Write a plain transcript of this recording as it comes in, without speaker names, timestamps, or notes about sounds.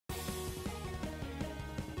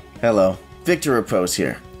Hello, Victor Repose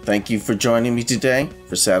here. Thank you for joining me today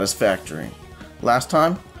for Satisfactory. Last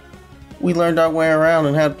time, we learned our way around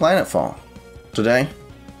and had planetfall. Today,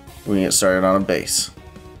 we're gonna get started on a base.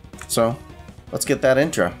 So, let's get that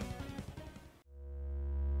intro.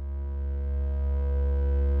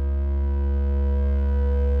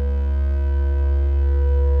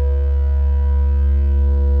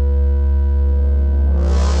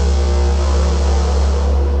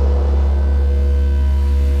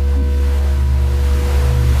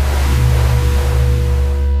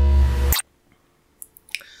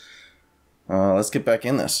 Let's get back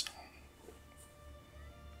in this.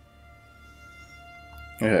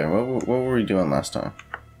 Okay, what were we doing last time?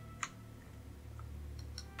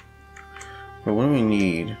 But what do we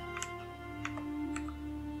need?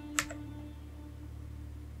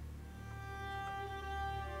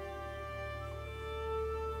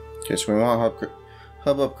 Okay, so we want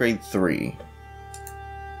hub upgrade 3.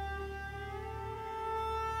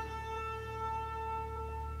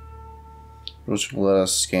 Which will let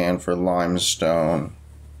us scan for limestone.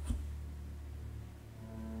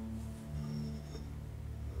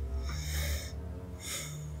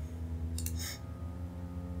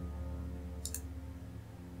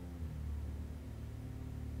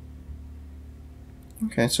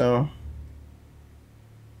 Okay, so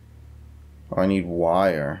I need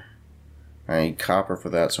wire. I need copper for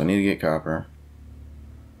that, so I need to get copper.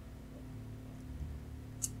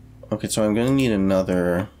 Okay, so I'm gonna need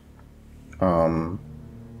another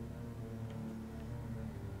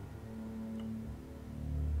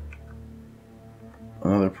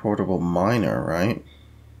another portable miner, right?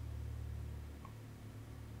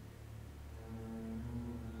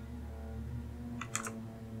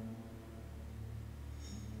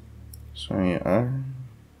 So I need iron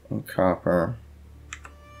and copper.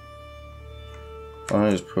 I'll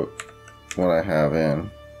just put what I have in.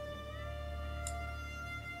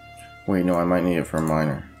 Wait, no, I might need it for a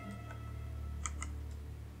miner.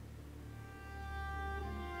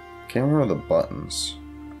 Can't remember the buttons.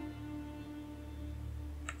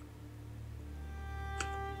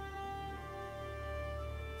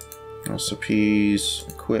 Recipes,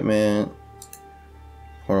 equipment,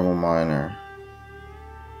 portable miner.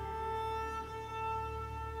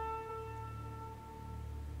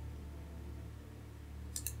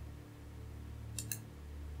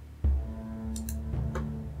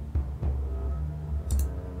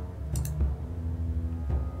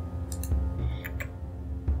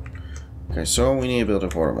 Okay, so we need to build a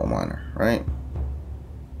portable miner, right?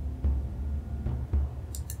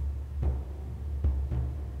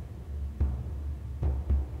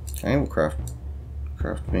 Okay, we'll craft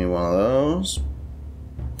me one of those.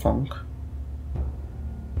 Punk.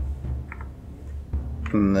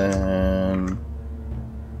 And then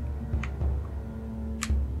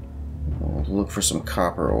we'll look for some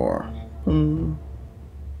copper ore.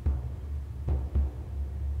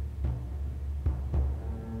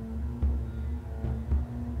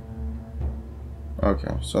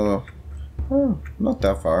 Okay, so not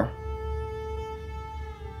that far.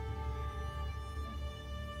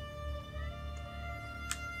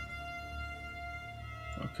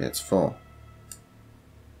 Okay, it's full.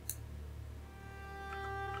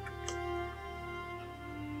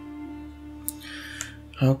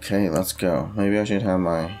 Okay, let's go. Maybe I should have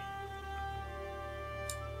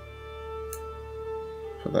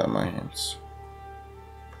put that in my hands.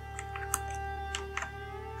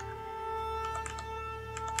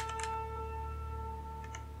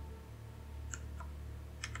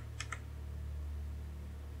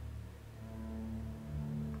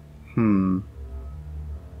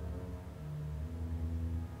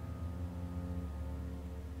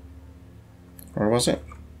 Where was it?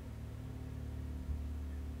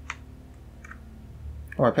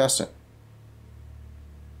 Oh, I passed it.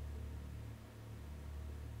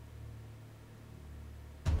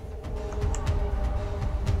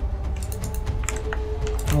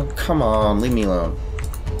 Oh, come on, leave me alone.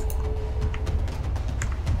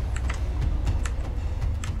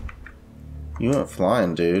 You went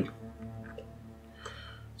flying, dude.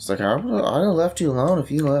 It's like, I'd have left you alone if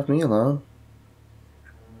you left me alone.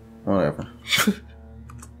 Whatever.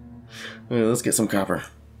 Okay, let's get some copper.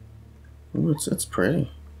 Ooh, it's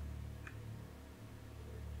pretty.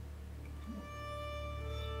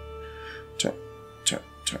 Tap, tap,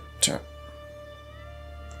 tap, tap.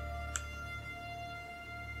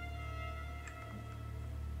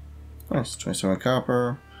 Nice, 27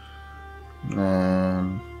 copper. And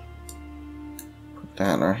then put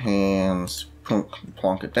that in our hands.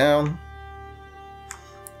 Plonk it down.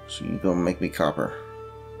 So you go make me copper.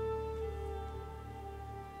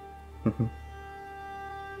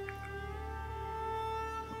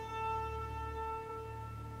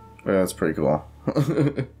 Yeah, that's pretty cool.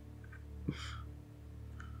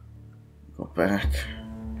 Go back.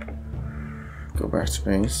 Go back to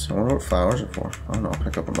base. I wonder what flowers are for. I don't know, I'll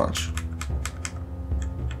pick up a bunch.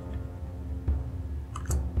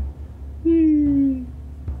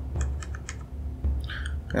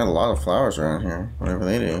 Got a lot of flowers around here, whatever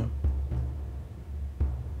they do.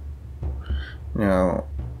 Now,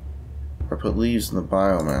 I put leaves in the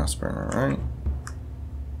biomass burner, right?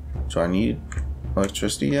 Do I need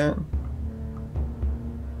electricity yet?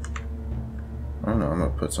 I don't know, I'm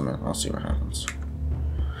gonna put some in. I'll see what happens.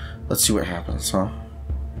 Let's see what happens, huh?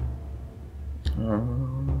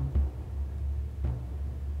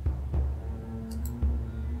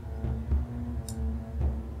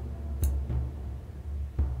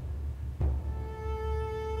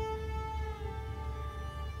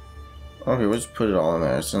 Okay, we'll just put it all in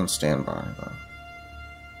there. It's on standby, but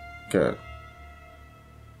good.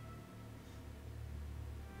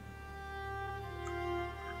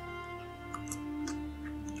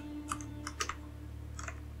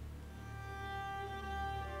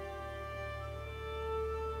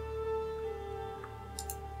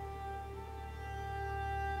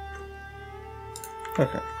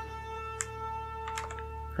 Okay.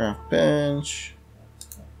 Craft bench.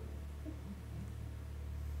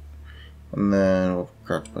 And then we'll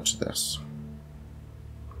craft a bunch of this.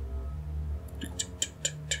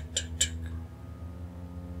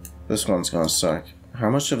 This one's gonna suck. How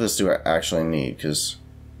much of this do I actually need? Because,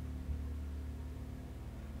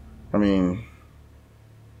 I mean,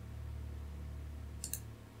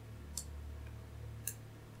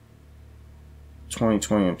 $20,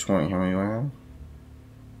 $20, and $20. How many do I have?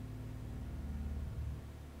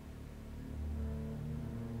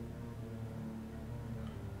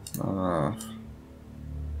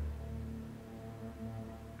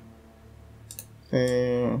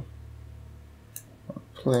 There.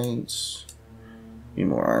 Plates. Need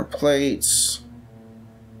more iron plates.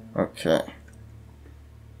 Okay.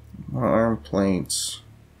 More iron plates.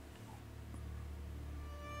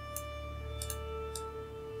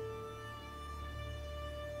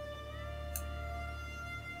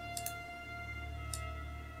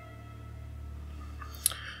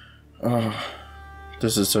 Oh,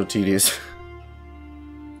 this is so tedious.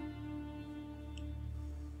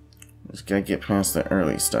 Just gotta get past the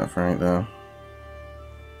early stuff, right, though?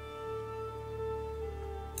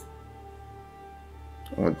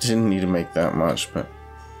 Well, it didn't need to make that much, but...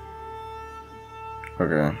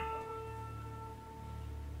 okay.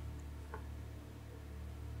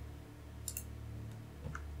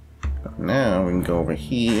 But now we can go over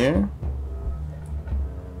here.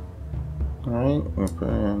 Alright, we'll put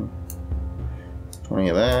in 20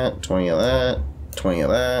 of that, 20 of that, 20 of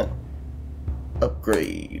that.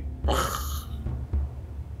 Upgrade.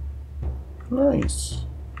 Nice.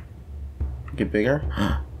 Get bigger.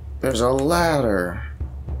 There's a ladder.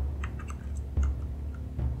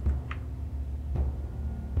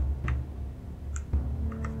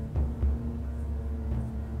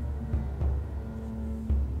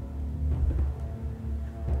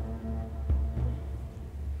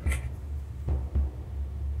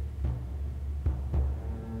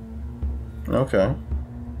 Okay.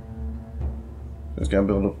 Just gotta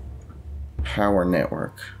build a power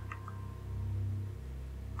network.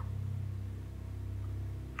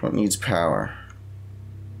 What needs power?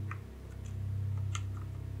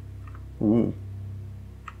 Ooh.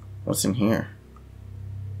 What's in here?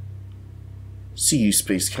 See you,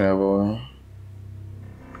 space cowboy.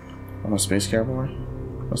 I'm a space cowboy?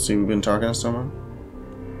 Let's see, we've been talking to someone.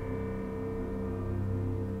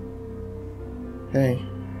 Hey.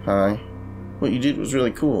 Hi. What you did was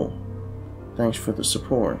really cool. Thanks for the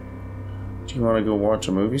support. Do you want to go watch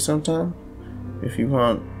a movie sometime? If you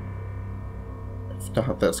want. If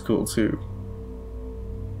not, that's cool too.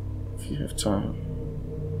 If you have time.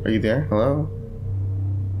 Are you there? Hello?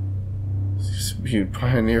 Muted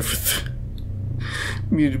pioneer for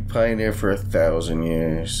muted pioneer for 1,000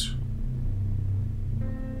 years.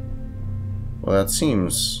 Well, that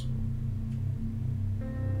seems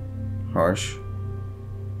harsh.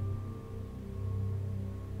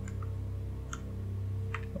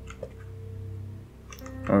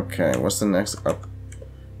 Okay, what's the next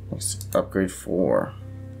upgrade for?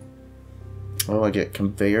 Oh, I get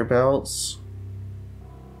conveyor belts.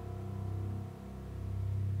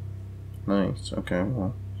 Nice. Okay,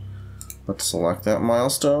 well, let's select that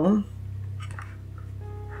milestone.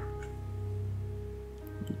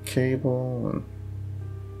 Cable and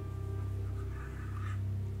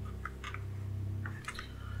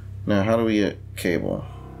now, how do we get cable?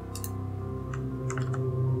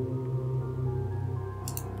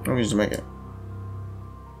 Let me just make it.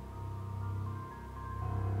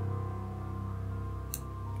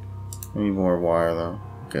 I need more wire though.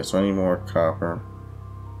 Okay, so I need more copper.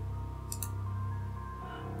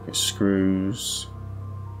 Okay, screws.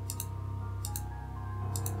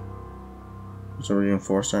 What's a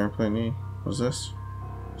reinforced iron plate need? What's this?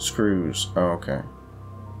 Screws. Oh, okay.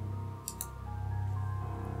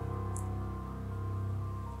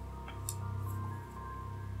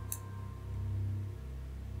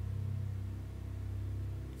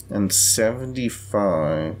 And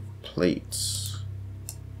 75 plates.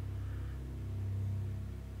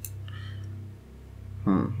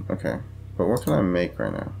 Okay. But what can I make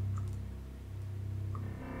right now?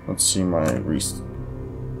 Let's see my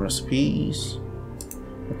recipes.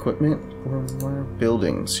 Equipment.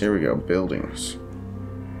 Buildings. Here we go. Buildings.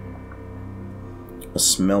 A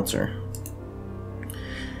smelter.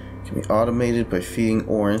 Can be automated by feeding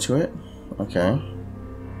ore into it. Okay.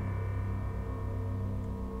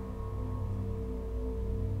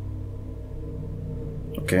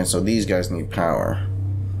 Okay, so these guys need power.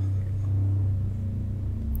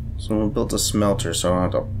 So we'll build a smelter so I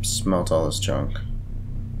don't have to smelt all this junk.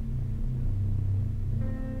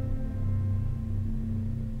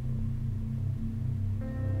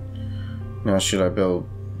 Now should I build...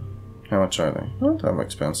 How much are they? Not that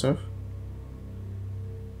expensive.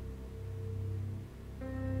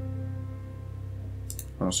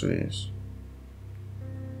 How much are these?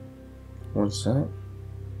 What's that?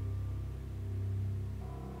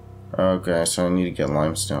 Okay, so I need to get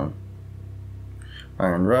limestone.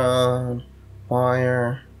 Iron rod,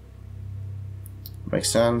 wire. Makes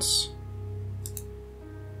sense.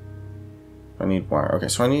 I need wire. Okay,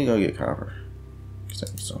 so I need to go get copper. Because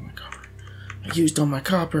I used all my copper. I used all my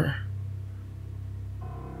copper.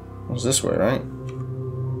 What's this way, right?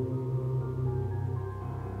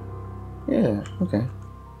 Yeah, okay.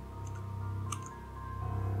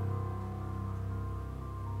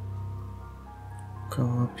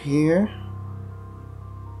 Go up here.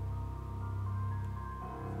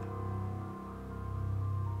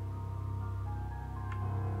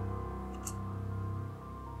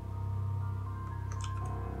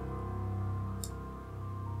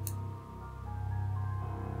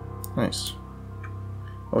 Nice.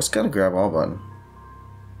 Oh, it's got a grab all button.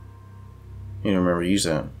 You don't remember to use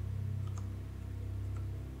that.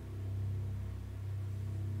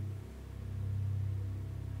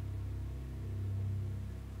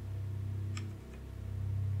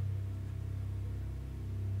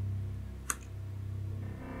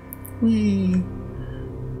 Whee!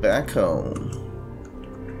 Back home.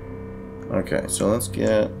 Okay, so let's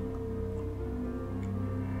get...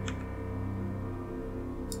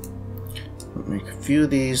 Make a few of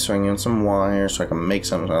these so I can get some wire so I can make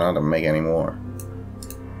some so I don't have to make any more.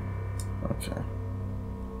 Okay.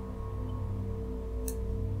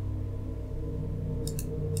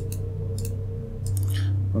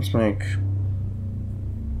 Let's make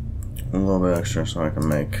a little bit extra so I can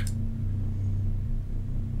make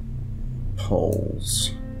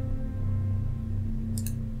poles.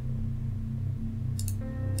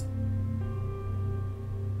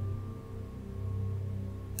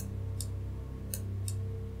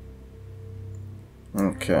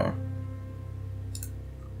 Okay.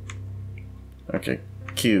 Okay.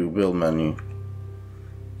 Q, build menu.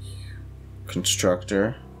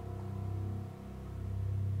 Constructor.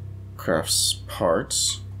 Crafts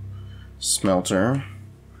parts. Smelter.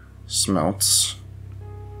 Smelts.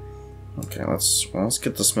 Okay, let's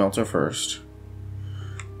get the smelter first.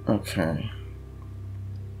 Okay.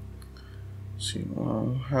 Let's see,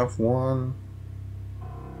 we'll have one.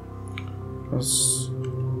 Let's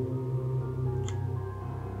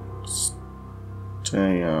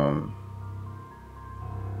stay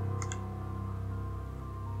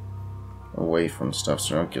away from stuff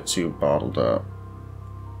so I don't get too bottled up.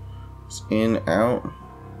 It's in, out.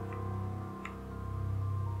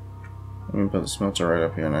 Let me put the smelter right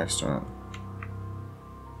up here next to it.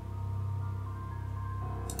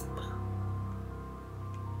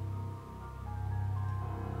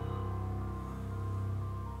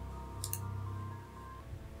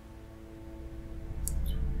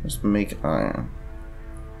 Let's make iron.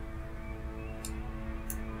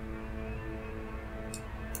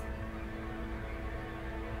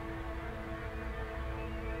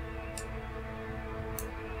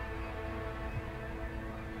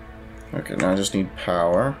 Okay, now I just need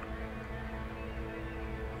power.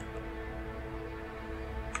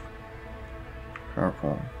 Power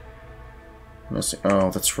pole. Missing.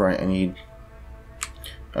 Oh, that's right. I need.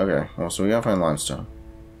 Okay, well, so we gotta find limestone.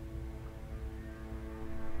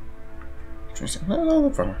 No,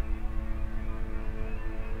 the far.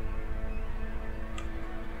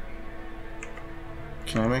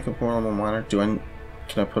 Can I make a portable miner?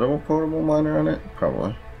 Can I put a portable miner on it?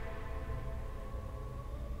 Probably.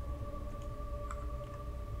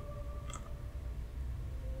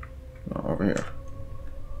 No, over here.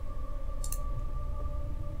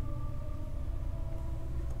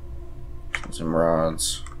 Some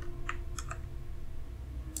rods.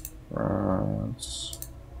 Rods.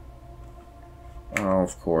 Oh,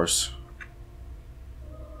 of course.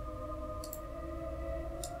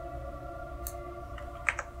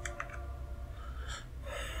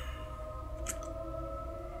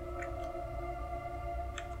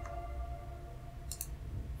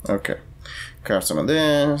 Okay. Craft some of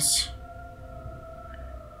this.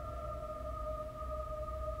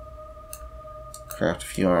 Craft a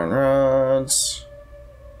few iron rods.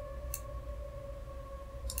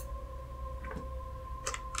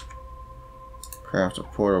 Craft a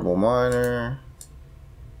portable miner.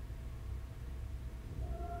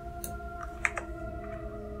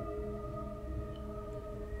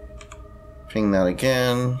 Ping that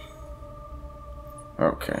again.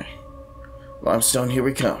 Okay. Limestone, here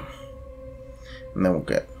we come. And then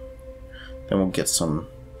we'll get some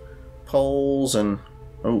poles and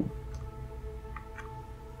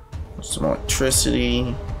some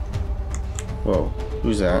electricity. Whoa,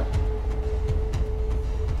 who's that?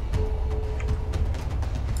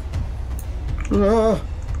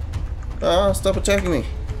 Stop attacking me.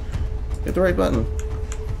 Hit the right button.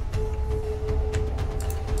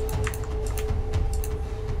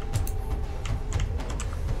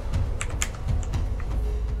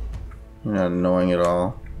 You're not annoying at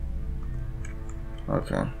all.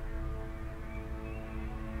 Okay.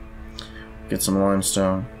 Get some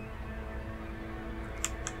limestone.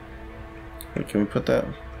 Wait, can we put that?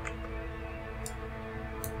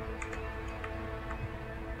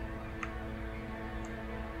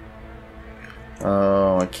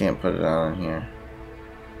 Oh, I can't put it on here.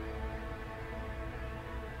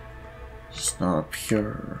 It's not a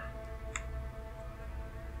pure.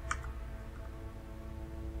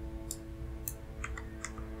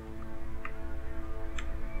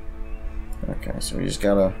 Okay, so we just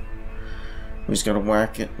gotta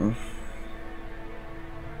whack it and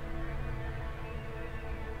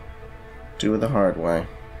do it the hard way.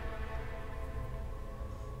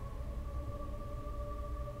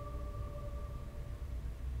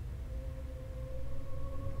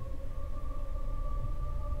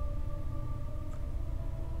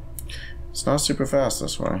 It's not super fast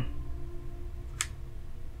this way.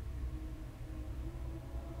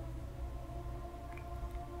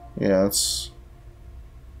 Yeah, it's...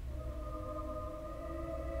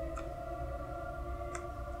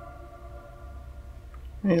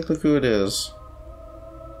 Hey, look who it is.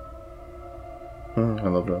 I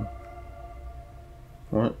love them.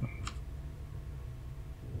 What?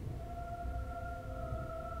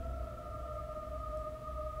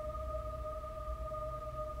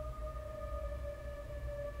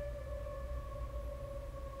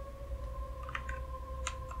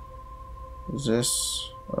 Is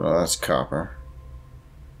this? Oh no, that's copper.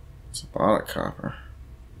 It's a lot of copper.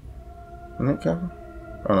 Isn't it copper?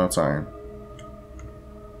 Oh no, it's iron.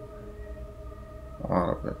 A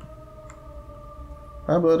lot of it.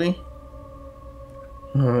 Hi, buddy.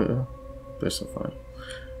 They're so funny.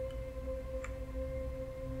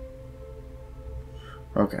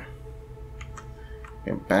 Okay.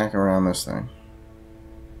 Get back around this thing.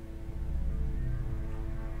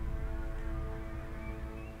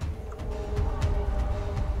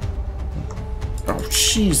 Oh,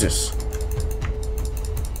 Jesus.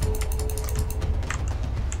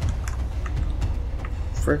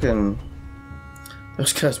 Frickin'.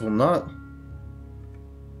 Those guys will not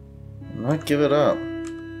give it up.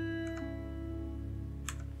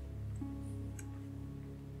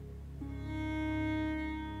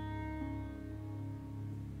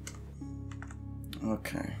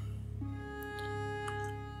 Okay.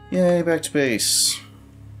 Yay, back to base.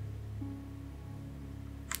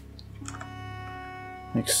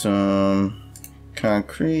 Make some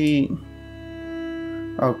concrete.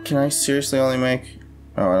 Oh, can I seriously only make...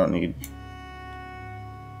 Oh, I need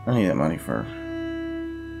that money for...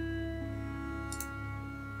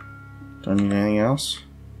 Don't need anything else?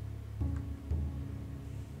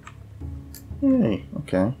 Yay,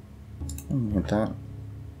 okay. I can get that.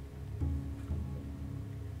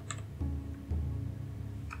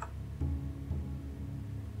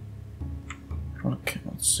 Okay,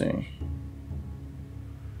 let's see.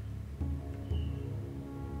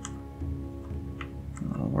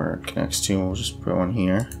 Where it connects to, we'll just put one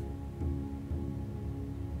here.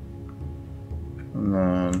 And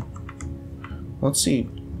then let's see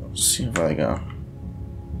if I go.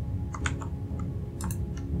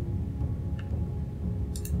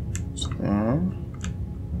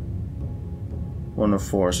 1 to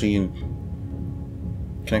 4, so you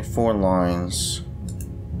can connect 4 lines.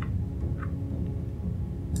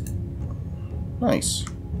 Nice.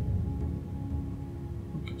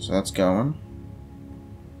 Okay, so that's going.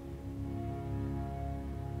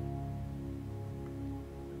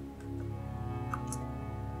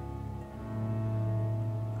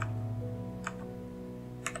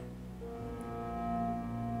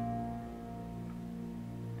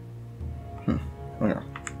 Okay.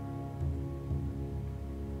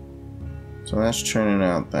 So that's churning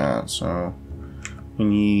out that, so we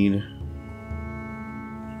need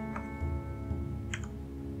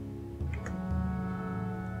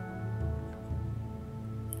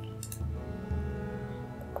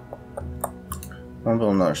I'll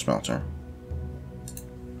build another smelter.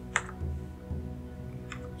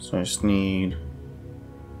 So I just need a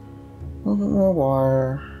little bit more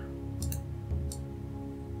wire.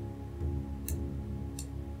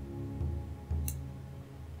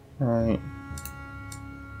 Right.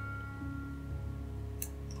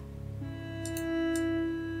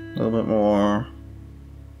 A little bit more.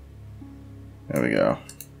 There we go.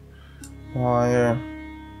 Wire.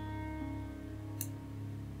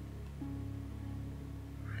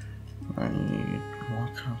 I need more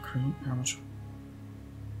concrete. How much?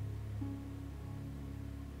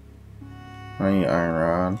 I need iron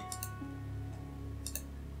rod.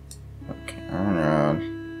 Okay, iron rod.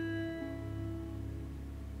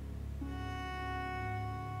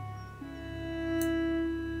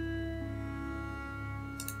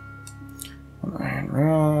 An iron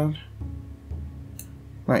rod.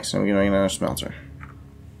 Nice, and we're gonna make another smelter.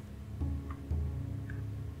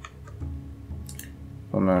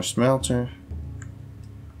 Another smelter.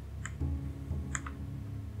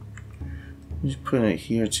 Just put it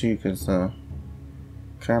here too, because the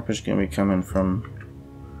copper's gonna be coming from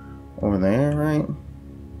over there, right?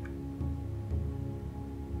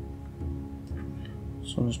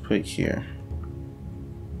 So I'll just put it here.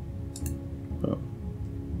 Boom.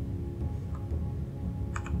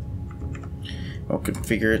 I'll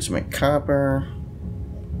configure it to make copper.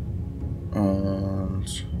 And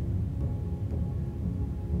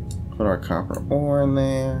put our copper ore in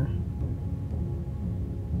there.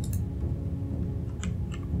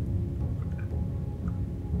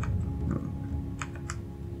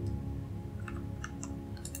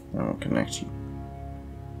 And we'll connect you.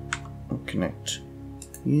 We'll connect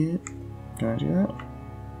you. Can I do that?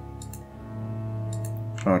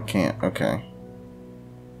 Oh, I can't. Okay.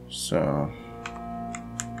 So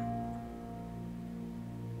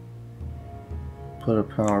put a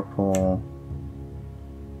power pole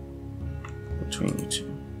between you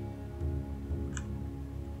two.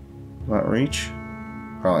 Will that reach?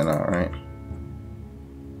 Probably not, right?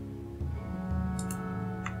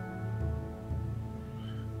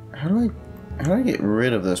 How do I get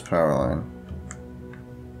rid of this power line?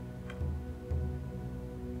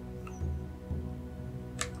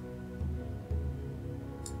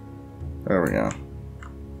 There we go.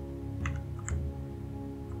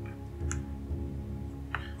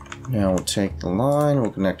 Now we'll take the line,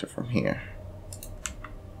 we'll connect it from here.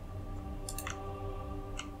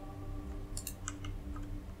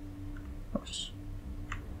 Oops.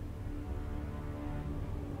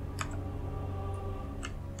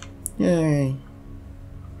 Yay!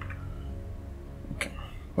 Okay,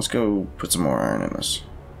 let's go put some more iron in this.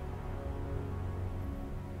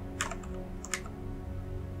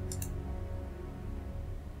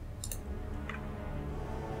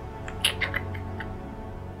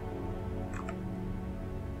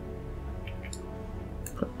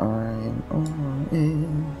 Put iron on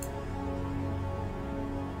in.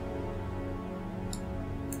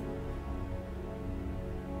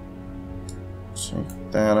 Check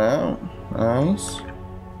that out. Nice.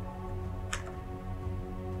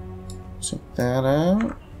 Check that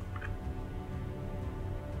out.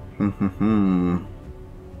 And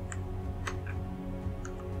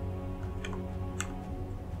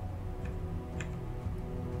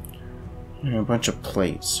a bunch of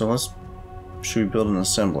plates. So should we build an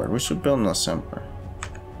assembler? We should build an assembler.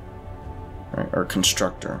 Right, or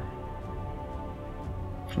constructor.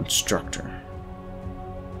 Constructor.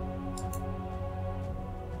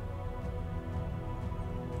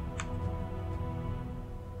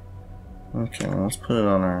 Okay, well, let's put it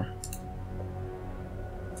on our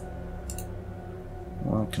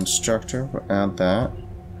constructor. We'll add that.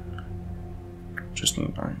 Just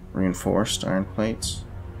need reinforced iron plates.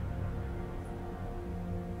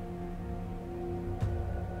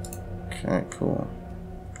 Okay, cool.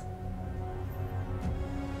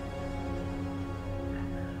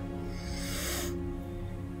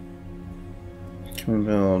 Can we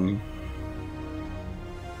build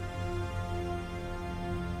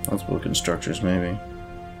Let's build constructors, maybe.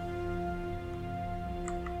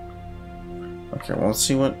 Okay, well, let's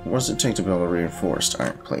see what does it take to build a reinforced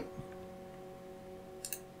iron plate.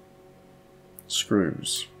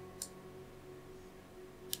 Screws.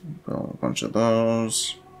 Build a bunch of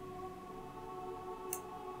those.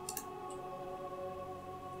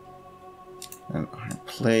 And iron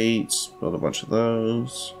plates. Build a bunch of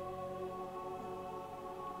those.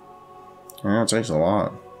 Yeah, it takes a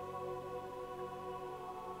lot.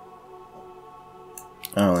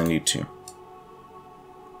 I only need 2.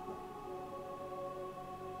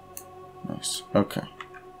 Nice. Okay.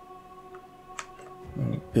 Let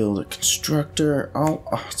me build a constructor. Oh,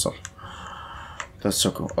 awesome. That's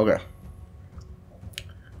so cool. Okay.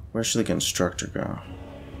 Where should the constructor go?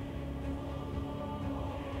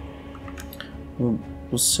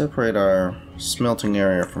 We'll separate our smelting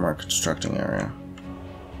area from our constructing area.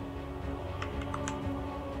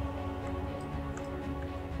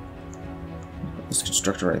 Put this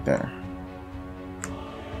constructor right there.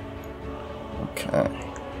 Okay.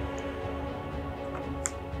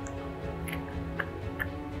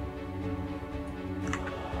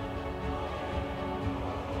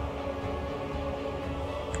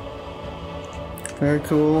 Very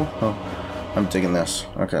cool. Oh, I'm digging this.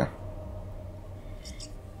 Okay.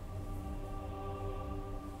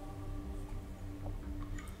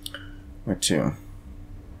 Where to?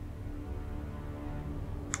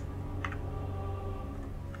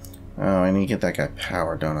 Oh, I need to get that guy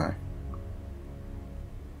power, don't I?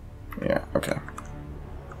 Yeah, okay.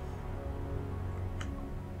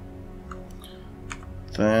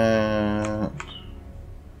 That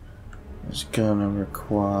is gonna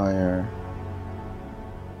require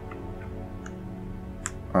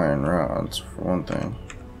iron rods, for one thing.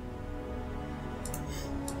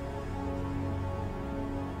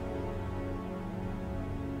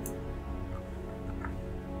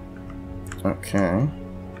 Okay.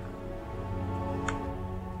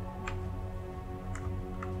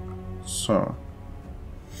 So,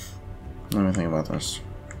 let me think about this.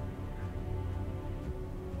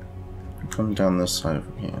 Come down this side if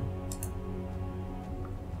we can.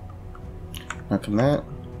 Now can that?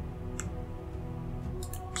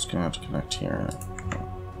 It's gonna have to connect here.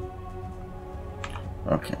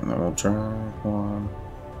 Okay, and then we'll drive one.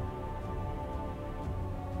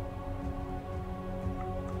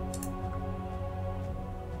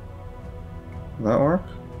 Will that work?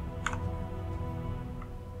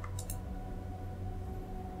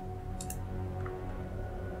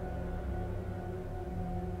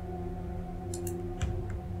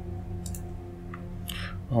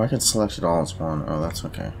 Oh, I can select it all as one. Oh, that's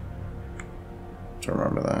okay. To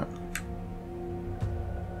remember that.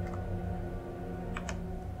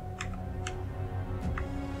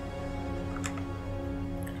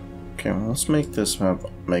 Okay, well, let's make this map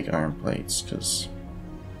make iron plates, because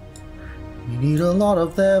we need a lot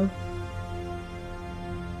of them.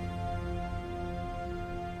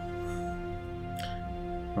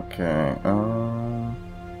 Okay, I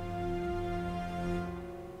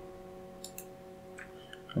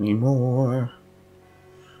need more.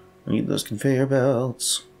 I need those conveyor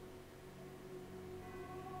belts.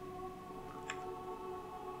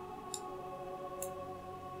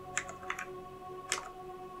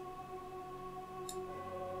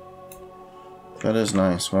 That is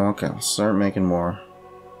nice. Well, okay, let's start making more.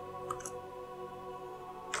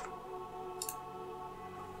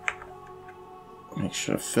 Make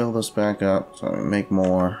sure to fill this back up so we make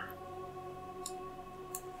more.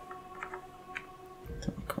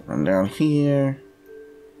 Then we'll run down here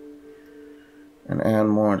and add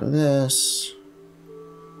more to this.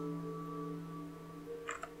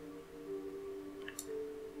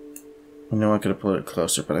 I know I could have put it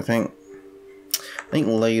closer, but I think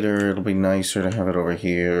later it'll be nicer to have it over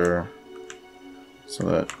here so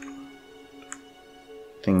that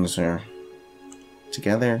things are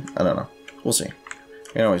together. I don't know. We'll see.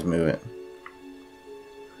 You can always move it.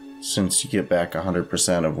 Since you get back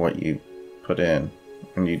 100% of what you put in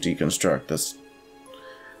when you deconstruct, that's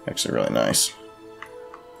actually really nice.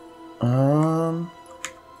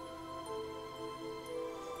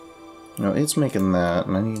 No, it's making that,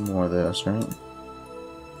 and I need more of this, right?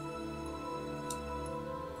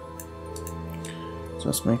 So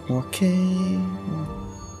let's make more cable.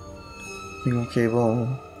 Make more cable.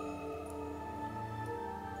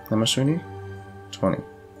 How much do we need? 20.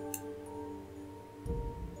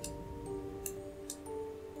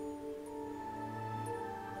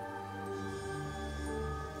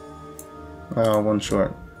 Oh, one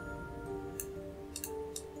short.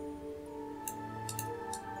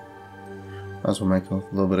 Might as well make a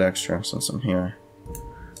little bit extra since I'm here.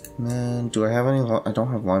 And do I have any? I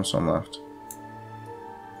don't have limestone left.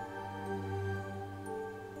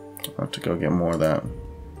 I'll have to go get more of that.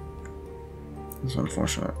 It's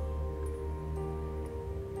unfortunate.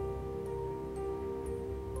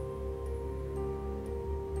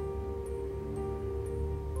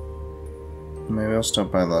 Maybe I'll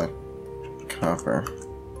stop by the copper.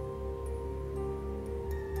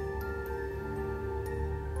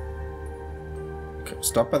 Okay,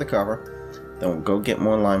 stop by the copper. Then we'll go get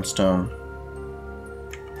more limestone.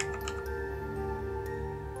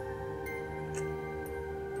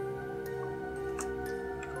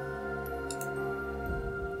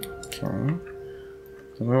 Okay.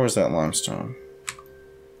 So where was that limestone?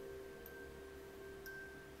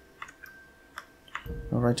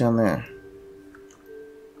 Oh, right down there.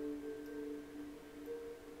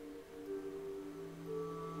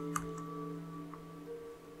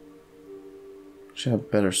 Should have a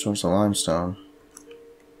better source of limestone.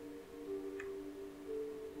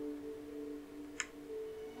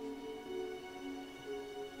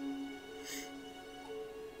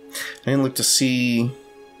 I didn't look to see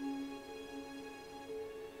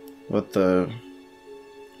what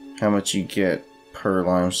how much you get per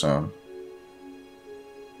limestone.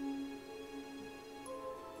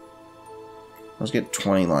 Let's get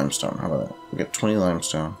 20 limestone. How about that? We get 20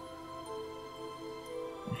 limestone.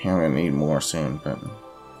 I'm gonna need more soon, but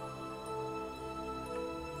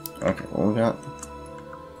okay. What we got?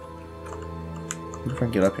 What if I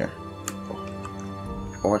get up here?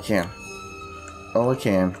 Oh, I can. Oh, I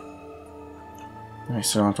can. I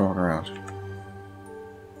still don't have to walk around.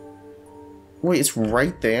 Wait, it's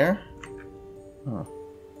right there? Oh,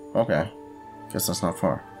 okay. Guess that's not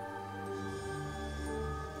far.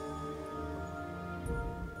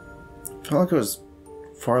 I felt like it was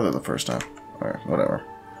farther the first time. Alright, whatever.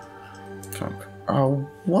 Oh,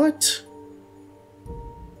 what?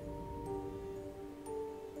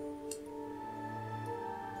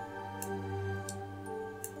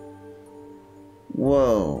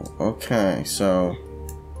 Whoa, okay, so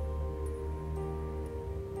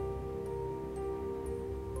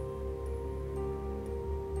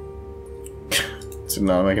did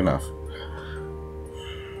not make enough.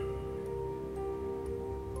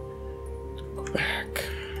 Go back.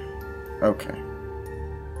 Okay.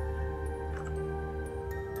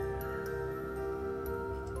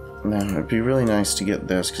 Now, it'd be really nice to get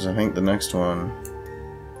this, because I think the next one,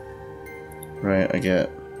 right, I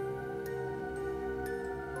get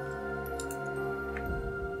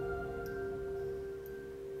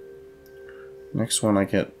next one I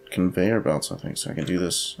get conveyor belts, I think, so I can do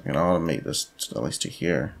this, I can automate this at least to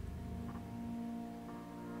here.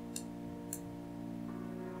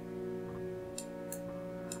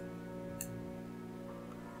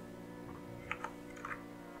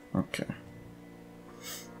 Okay.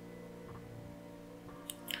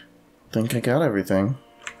 Think I got everything.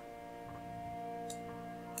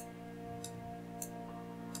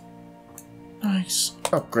 Nice.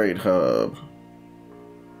 Upgrade hub.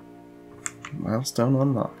 Milestone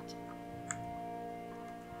unlocked.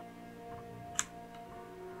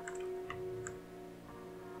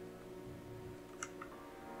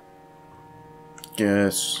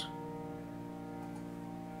 Yes.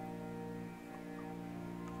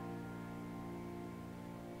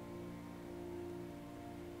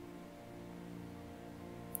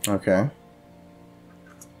 Okay.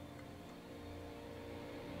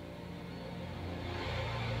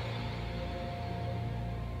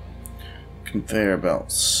 Conveyor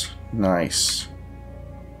belts. Nice.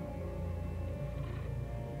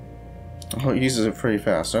 Oh, it uses it pretty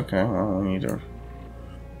fast. Okay, well, we need to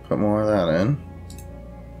put more of that in.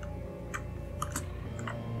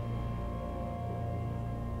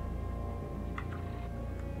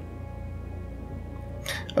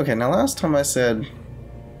 Okay, now last time I said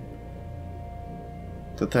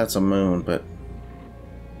that that's a moon, but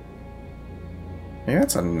maybe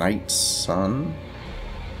that's a night sun?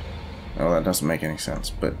 Oh, that doesn't make any sense,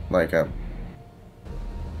 but like a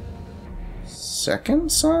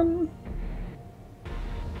second sun?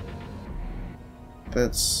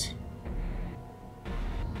 That's...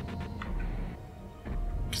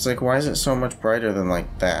 It's like, why is it so much brighter than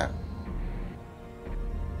like that?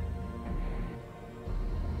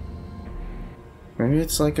 Maybe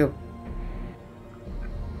it's like a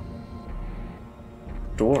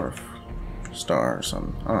dwarf star or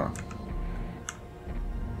something. I don't know.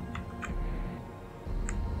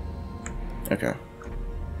 Okay.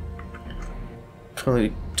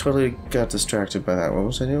 Totally got distracted by that. What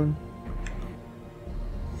was I doing?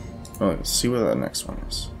 Oh, let's see what that next one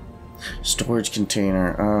is. Storage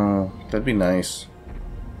container. Oh, that'd be nice.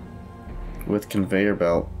 With conveyor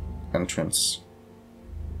belt entrance.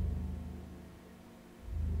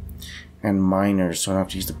 And miners, so I don't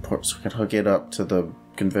have to use the port, so I can hook it up to the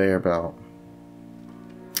conveyor belt.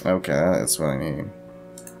 Okay, that's what I need.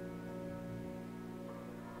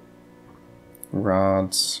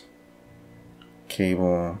 Rods,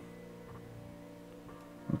 cable,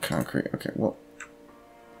 and concrete. Okay, well,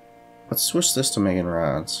 let's switch this to making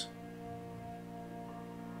rods.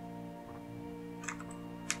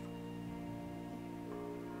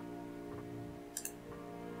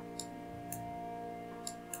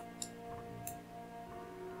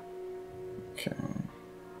 Okay.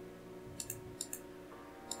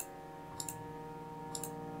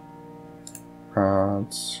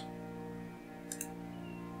 Rods.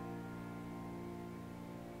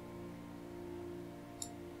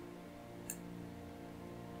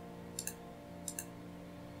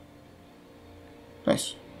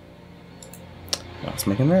 Nice. Now it's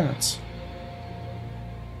making rods.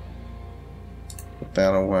 Put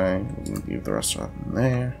that away. Leave the rest of it in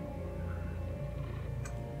there.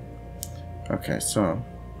 Okay, so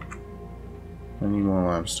I need more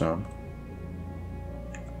limestone.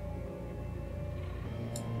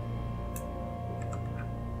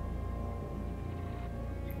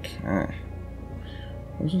 Okay.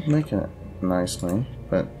 This is making it nicely,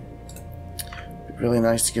 but it'd be really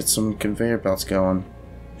nice to get some conveyor belts going.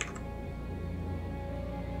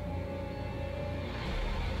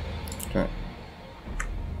 Okay.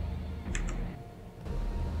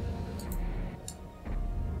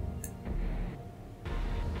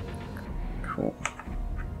 Cool.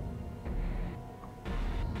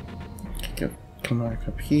 Come back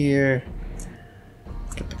up here.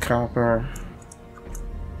 Get the copper.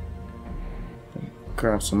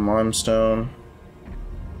 Grab some limestone.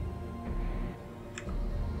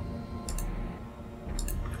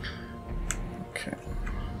 Okay.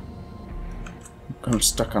 I'm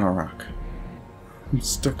stuck on a rock. I'm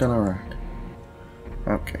stuck on a rock.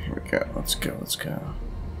 Okay, here we go. Let's go, let's go.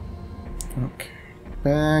 Okay.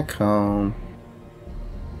 Back home.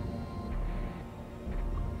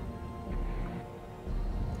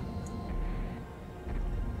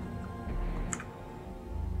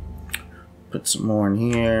 Put some more in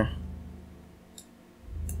here.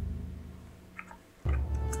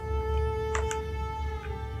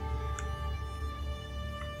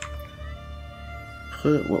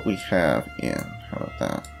 Put what we have in. How about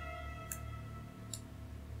that?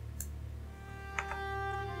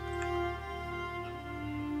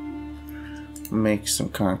 Make some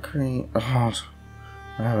concrete. Oh,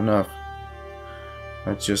 I have enough.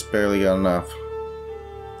 I just barely got enough.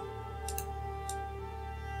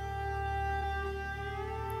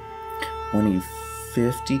 We need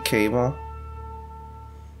 50 cable.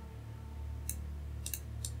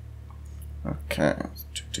 Okay,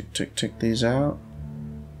 tick these out.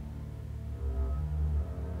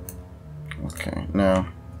 Okay, now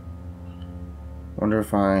wonder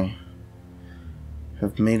if I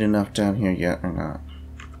have made enough down here yet or not.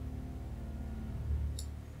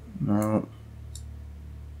 No.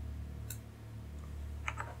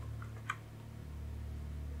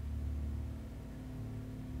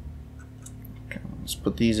 Let's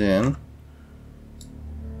put these in.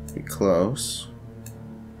 Be close.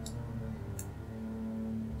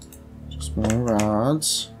 Just more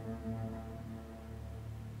rods.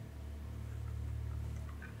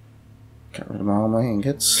 Got rid of all my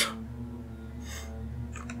ingots.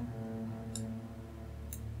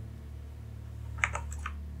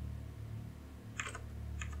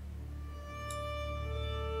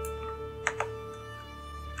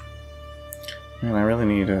 Man, I really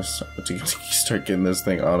need to start getting this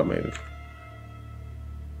thing automated.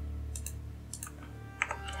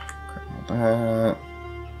 Grab all that.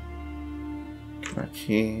 Get back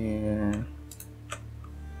here.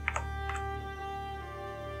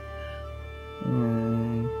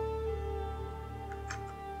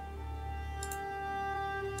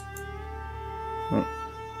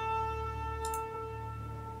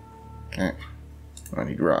 Okay. I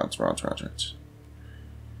need rods.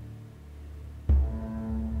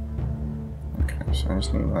 So I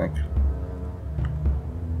just need like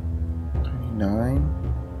 29.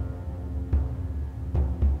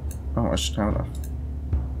 Oh, I should have enough.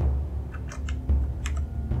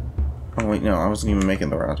 Oh wait, no, I wasn't even making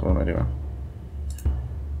the rods. What am I doing?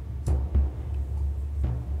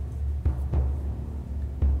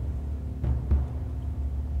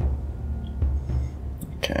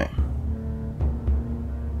 Okay.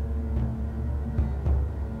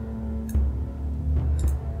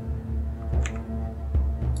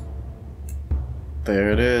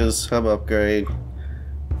 There it is, hub upgrade.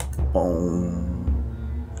 Boom.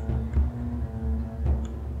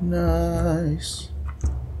 Nice.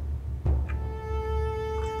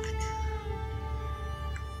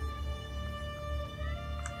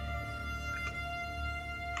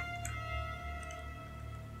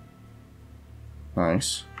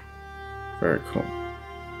 Nice. Very cool.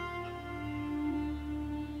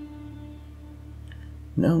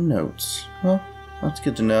 No notes. Well, that's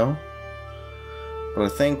good to know. But I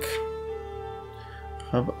think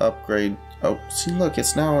hub upgrade. Oh, see, look,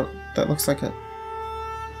 it's now. That looks like a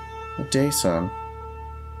day sun.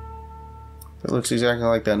 That looks exactly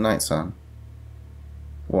like that night sun.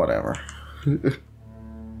 Whatever.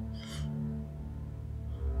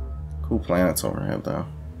 Cool planets overhead, though.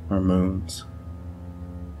 Or moons.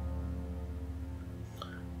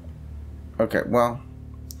 Okay, well,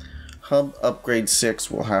 hub upgrade 6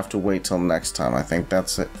 will have to wait till next time. I think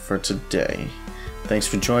that's it for today. Thanks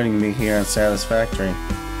for joining me here on Satisfactory.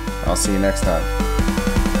 I'll see you next time.